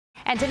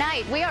And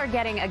tonight, we are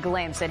getting a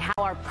glimpse at how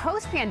our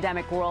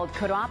post-pandemic world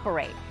could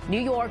operate. New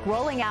York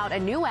rolling out a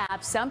new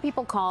app some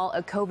people call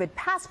a COVID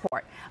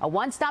passport, a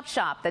one-stop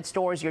shop that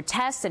stores your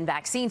tests and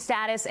vaccine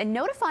status and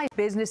notifies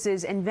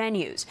businesses and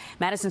venues.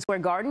 Madison Square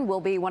Garden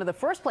will be one of the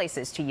first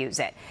places to use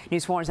it.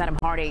 News 4's Adam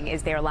Harding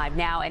is there live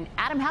now. And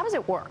Adam, how does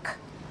it work?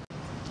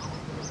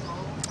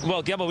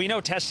 Well, Gilma, we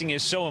know testing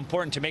is so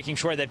important to making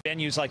sure that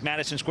venues like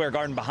Madison Square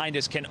Garden behind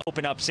us can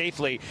open up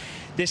safely.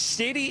 The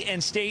city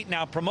and state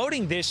now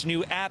promoting this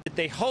new app that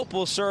they hope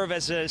will serve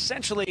as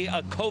essentially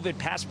a COVID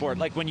passport.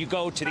 Like when you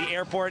go to the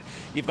airport,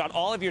 you've got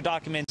all of your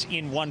documents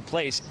in one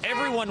place.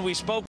 Everyone we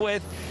spoke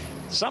with,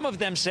 some of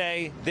them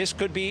say this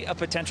could be a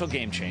potential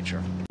game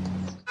changer.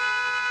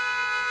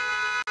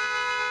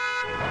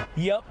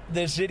 Yep,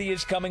 the city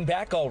is coming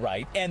back all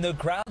right, and the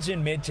crowds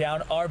in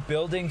Midtown are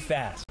building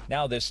fast.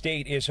 Now the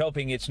state is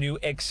hoping its new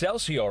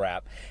Excelsior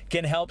app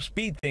can help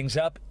speed things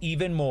up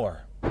even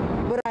more.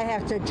 Would I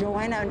have to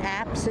join an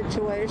app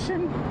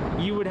situation?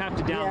 You would have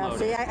to download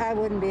it. Yeah, see, I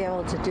wouldn't be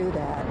able to do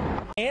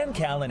that. Ann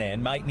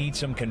Callanan might need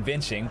some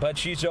convincing, but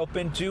she's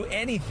open to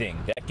anything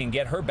that can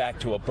get her back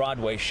to a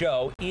Broadway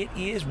show. It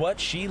is what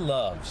she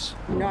loves.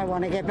 No, I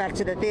want to get back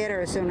to the theater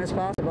as soon as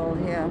possible,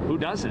 yeah. Who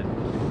doesn't?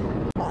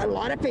 A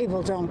lot of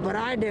people don't, but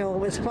I do. It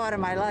was part of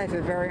my life,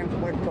 a very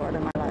important part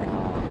of my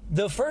life.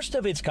 The first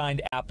of its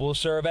kind app will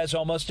serve as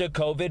almost a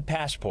COVID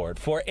passport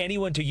for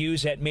anyone to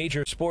use at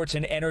major sports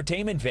and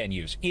entertainment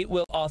venues. It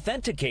will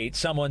authenticate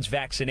someone's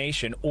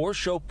vaccination or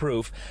show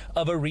proof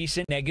of a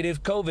recent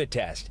negative COVID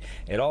test.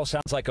 It all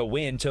sounds like a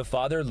win to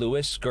Father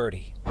Louis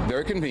Skirty.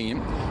 Very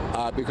convenient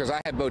because I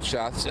have both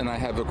shots and I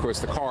have, of course,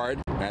 the card.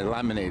 And I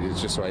laminated it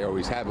just so I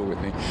always have it with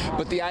me.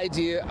 But the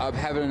idea of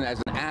having it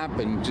as an app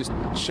and just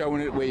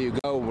showing it where you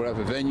go,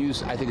 whatever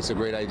venues, I think it's a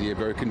great idea,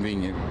 very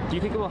convenient. Do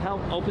you think it will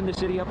help open the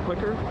city up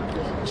quicker?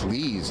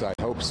 Please, I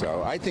hope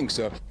so. I think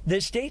so. The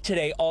state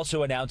today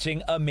also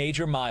announcing a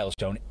major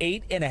milestone,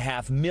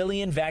 8.5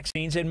 million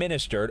vaccines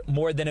administered,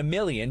 more than 1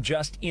 million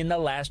just in the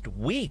last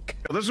week.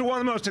 This is one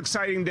of the most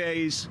exciting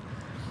days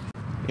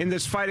in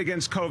this fight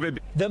against COVID.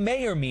 The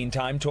mayor,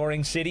 meantime,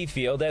 touring Citi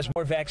Field as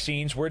more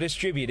vaccines were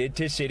distributed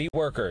to city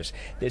workers.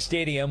 The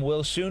stadium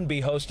will soon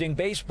be hosting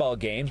baseball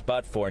games,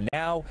 but for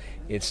now,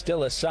 it's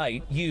still a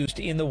site used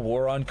in the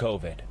war on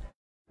COVID.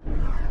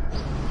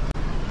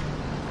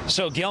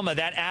 So, Gilma,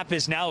 that app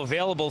is now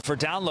available for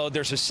download.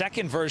 There's a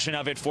second version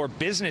of it for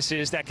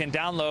businesses that can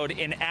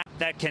download an app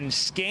that can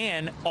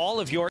scan all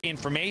of your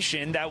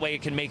information. That way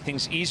it can make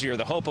things easier.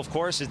 The hope, of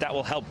course, is that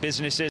will help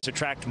businesses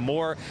attract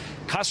more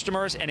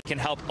customers, and it can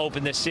help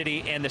open the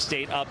city and the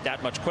state up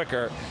that much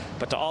quicker.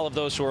 But to all of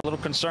those who are a little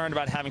concerned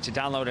about having to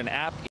download an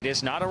app, it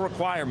is not a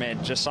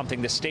requirement, just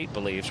something the state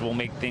believes will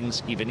make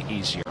things even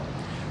easier.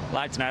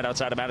 Live tonight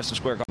outside of Madison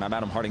Square Garden, I'm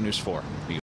Adam Harding, News 4.